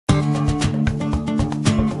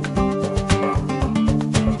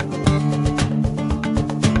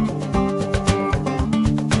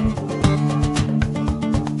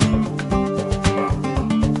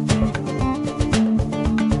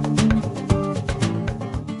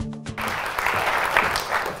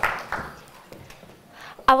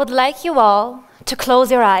would like you all to close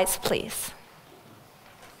your eyes, please.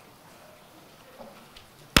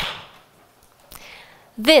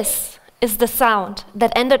 This is the sound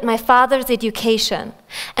that ended my father's education,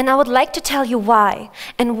 and I would like to tell you why,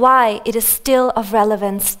 and why it is still of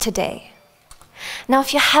relevance today. Now,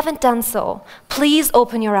 if you haven't done so, please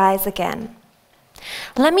open your eyes again.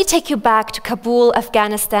 Let me take you back to Kabul,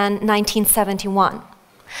 Afghanistan, 1971.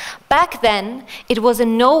 Back then, it was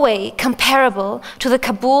in no way comparable to the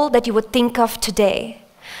Kabul that you would think of today,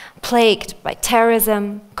 plagued by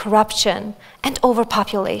terrorism, corruption, and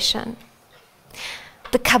overpopulation.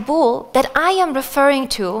 The Kabul that I am referring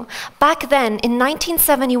to back then in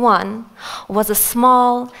 1971 was a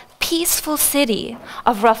small, peaceful city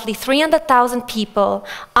of roughly 300,000 people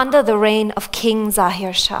under the reign of King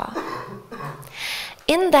Zahir Shah.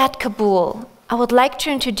 In that Kabul, I would like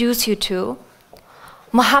to introduce you to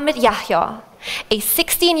Muhammad Yahya, a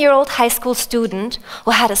 16-year-old high school student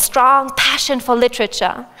who had a strong passion for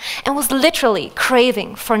literature and was literally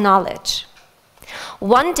craving for knowledge.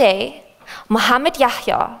 One day, Muhammad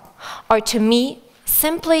Yahya, or to me,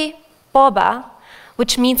 simply Baba,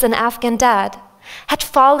 which means an Afghan dad, had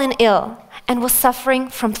fallen ill and was suffering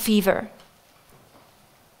from fever.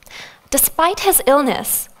 Despite his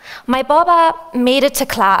illness, my Baba made it to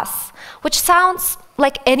class, which sounds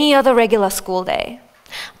like any other regular school day.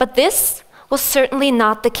 But this was certainly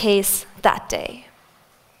not the case that day.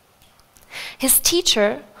 His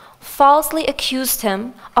teacher falsely accused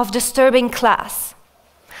him of disturbing class.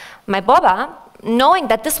 My Baba, knowing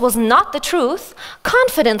that this was not the truth,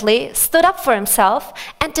 confidently stood up for himself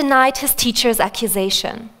and denied his teacher's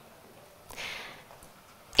accusation.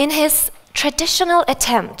 In his traditional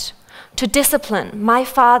attempt to discipline my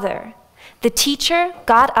father, the teacher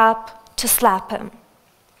got up to slap him.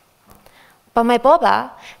 But my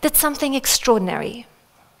Baba did something extraordinary.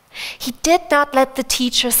 He did not let the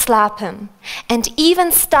teacher slap him, and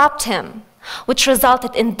even stopped him, which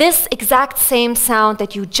resulted in this exact same sound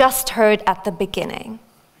that you just heard at the beginning.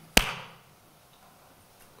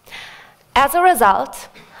 As a result,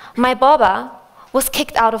 my Baba was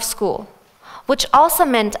kicked out of school, which also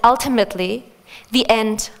meant ultimately the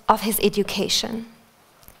end of his education.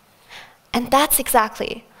 And that's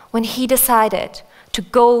exactly when he decided to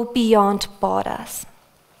go beyond borders.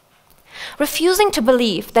 Refusing to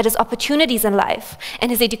believe that his opportunities in life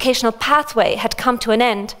and his educational pathway had come to an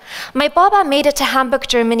end, my Baba made it to Hamburg,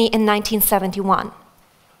 Germany in 1971.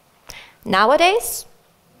 Nowadays,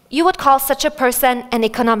 you would call such a person an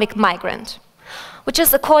economic migrant, which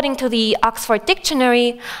is, according to the Oxford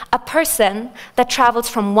Dictionary, a person that travels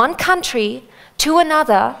from one country to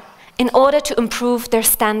another in order to improve their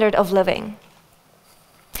standard of living.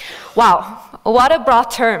 Wow, what a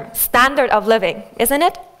broad term, standard of living, isn't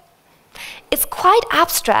it? It's quite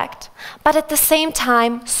abstract, but at the same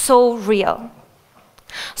time, so real.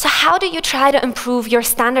 So how do you try to improve your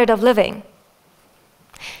standard of living?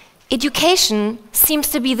 Education seems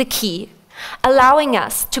to be the key, allowing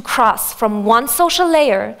us to cross from one social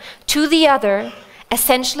layer to the other,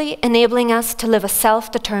 essentially enabling us to live a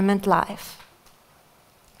self-determined life.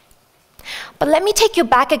 But let me take you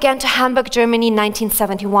back again to Hamburg, Germany,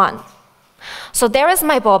 1971. So there is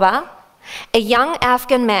my Baba, a young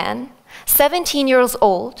Afghan man, 17 years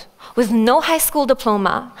old, with no high school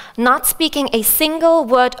diploma, not speaking a single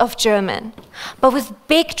word of German, but with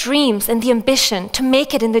big dreams and the ambition to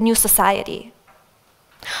make it in the new society.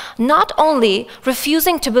 Not only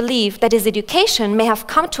refusing to believe that his education may have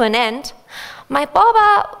come to an end, my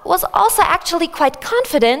Baba was also actually quite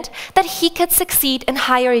confident that he could succeed in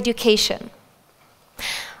higher education.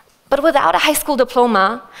 But without a high school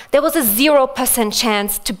diploma, there was a 0%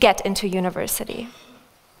 chance to get into university.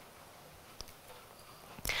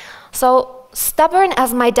 So, stubborn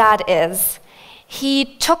as my dad is, he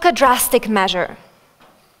took a drastic measure.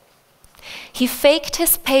 He faked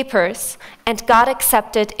his papers and got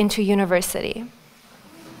accepted into university.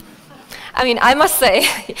 I mean, I must say,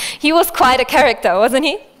 he was quite a character, wasn't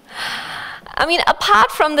he? I mean,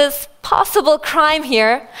 apart from this possible crime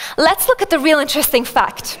here, let's look at the real interesting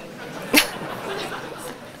fact.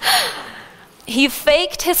 He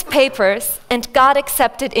faked his papers and got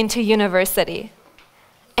accepted into university.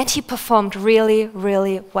 And he performed really,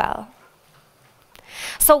 really well.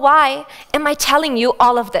 So why am I telling you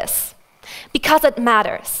all of this? Because it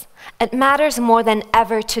matters. It matters more than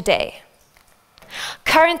ever today.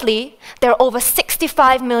 Currently, there are over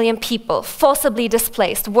 65 million people forcibly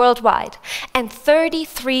displaced worldwide, and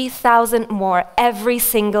 33,000 more every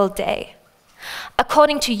single day.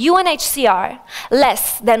 According to UNHCR,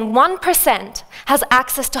 less than 1% has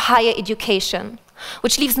access to higher education,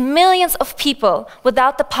 which leaves millions of people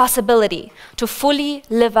without the possibility to fully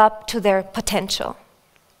live up to their potential.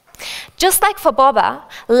 Just like for Boba,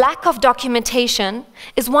 lack of documentation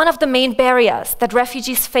is one of the main barriers that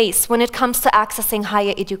refugees face when it comes to accessing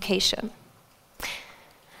higher education.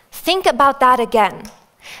 Think about that again.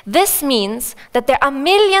 This means that there are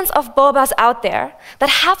millions of Bobas out there that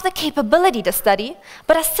have the capability to study,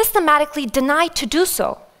 but are systematically denied to do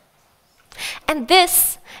so. And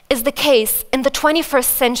this is the case in the 21st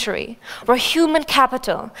century, where human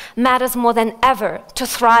capital matters more than ever to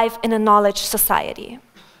thrive in a knowledge society.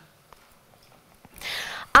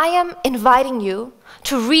 I am inviting you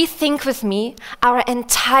to rethink with me our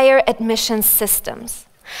entire admissions systems.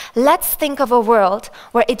 Let's think of a world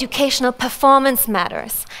where educational performance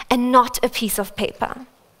matters and not a piece of paper.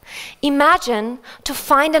 Imagine to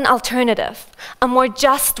find an alternative, a more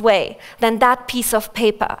just way than that piece of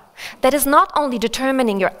paper that is not only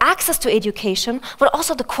determining your access to education, but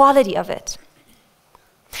also the quality of it.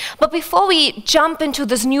 But before we jump into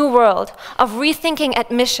this new world of rethinking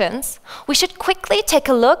admissions, we should quickly take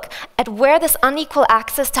a look at where this unequal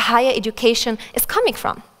access to higher education is coming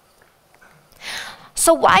from.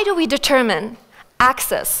 So why do we determine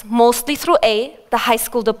access mostly through A, the high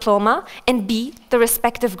school diploma, and B, the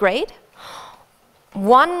respective grade?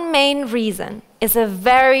 One main reason is a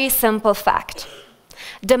very simple fact.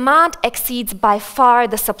 Demand exceeds by far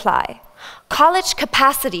the supply. College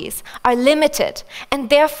capacities are limited, and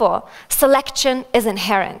therefore selection is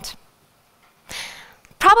inherent.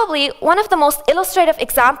 Probably one of the most illustrative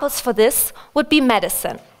examples for this would be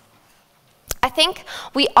medicine. I think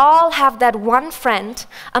we all have that one friend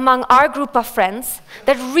among our group of friends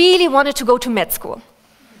that really wanted to go to med school,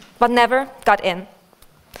 but never got in.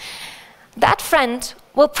 That friend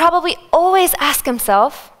will probably always ask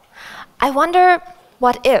himself, I wonder,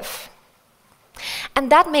 what if?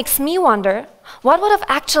 And that makes me wonder, what would have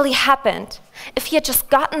actually happened if he had just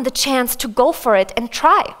gotten the chance to go for it and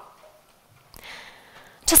try?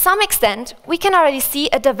 To some extent, we can already see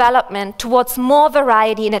a development towards more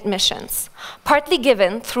variety in admissions, partly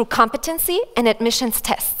given through competency and admissions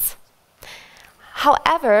tests.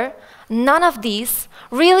 However, none of these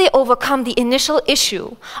really overcome the initial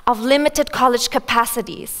issue of limited college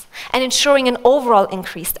capacities and ensuring an overall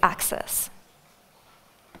increased access.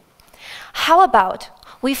 How about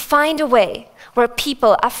we find a way where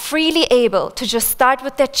people are freely able to just start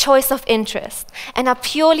with their choice of interest and are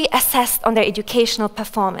purely assessed on their educational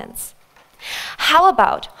performance? How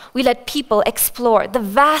about we let people explore the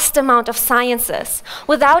vast amount of sciences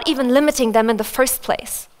without even limiting them in the first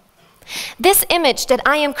place? This image that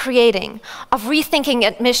I am creating of rethinking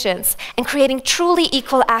admissions and creating truly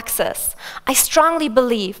equal access, I strongly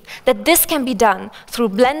believe that this can be done through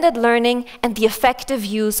blended learning and the effective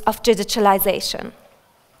use of digitalization.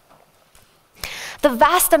 The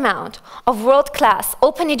vast amount of world-class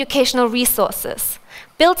open educational resources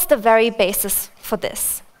builds the very basis for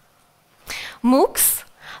this. MOOCs,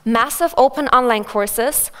 massive open online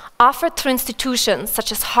courses offered through institutions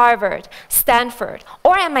such as Harvard, Stanford,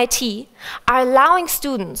 or MIT are allowing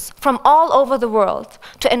students from all over the world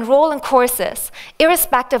to enroll in courses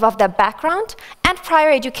irrespective of their background and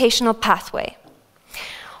prior educational pathway.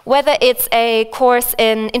 Whether it's a course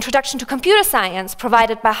in Introduction to Computer Science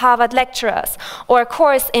provided by Harvard lecturers or a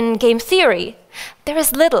course in game theory, there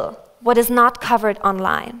is little what is not covered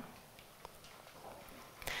online.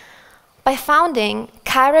 By founding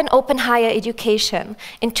Kiron Open Higher Education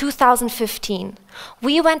in 2015,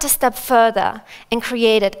 we went a step further and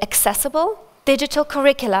created accessible digital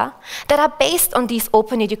curricula that are based on these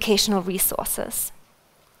open educational resources.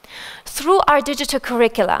 Through our digital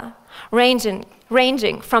curricula, ranging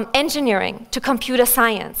from engineering to computer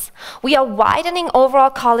science, we are widening overall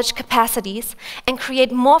college capacities and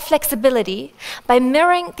create more flexibility by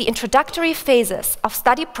mirroring the introductory phases of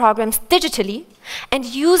study programs digitally and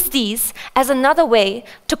use these as another way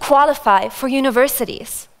to qualify for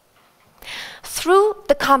universities. Through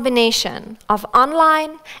the combination of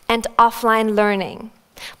online and offline learning,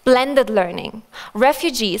 blended learning,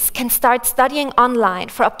 refugees can start studying online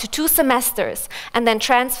for up to 2 semesters and then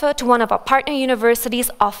transfer to one of our partner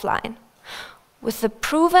universities offline, with a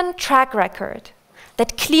proven track record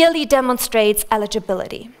that clearly demonstrates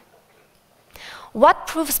eligibility. What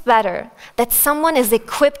proves better that someone is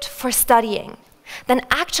equipped for studying than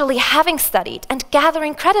actually having studied and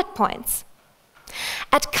gathering credit points?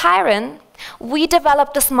 At Kiron, we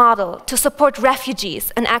developed this model to support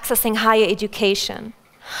refugees in accessing higher education.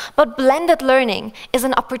 But blended learning is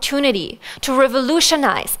an opportunity to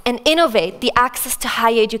revolutionize and innovate the access to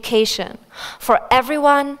higher education for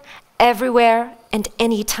everyone, everywhere, and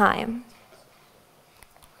anytime.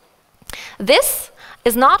 This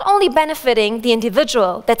is not only benefiting the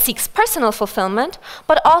individual that seeks personal fulfillment,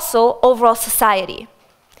 but also overall society.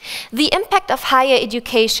 The impact of higher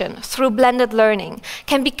education through blended learning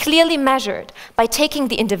can be clearly measured by taking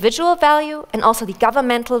the individual value and also the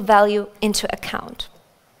governmental value into account.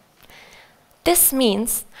 This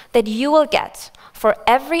means that you will get, for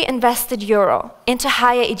every invested euro into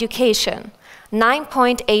higher education,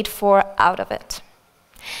 9.84 out of it.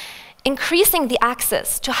 Increasing the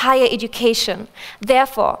access to higher education,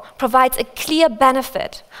 therefore, provides a clear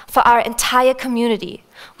benefit for our entire community,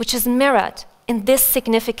 which is mirrored in this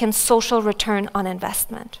significant social return on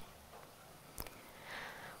investment.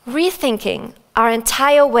 Rethinking our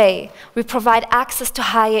entire way we provide access to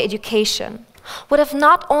higher education would have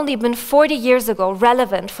not only been 40 years ago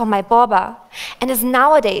relevant for my Boba and is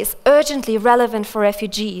nowadays urgently relevant for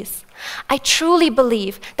refugees. I truly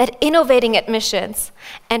believe that innovating admissions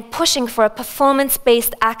and pushing for a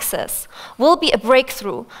performance-based access will be a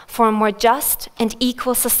breakthrough for a more just and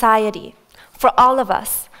equal society for all of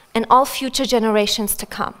us and all future generations to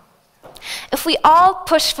come. If we all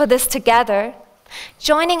push for this together,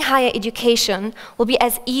 joining higher education will be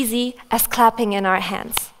as easy as clapping in our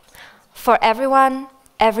hands. For everyone,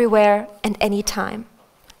 everywhere, and anytime.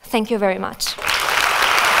 Thank you very much.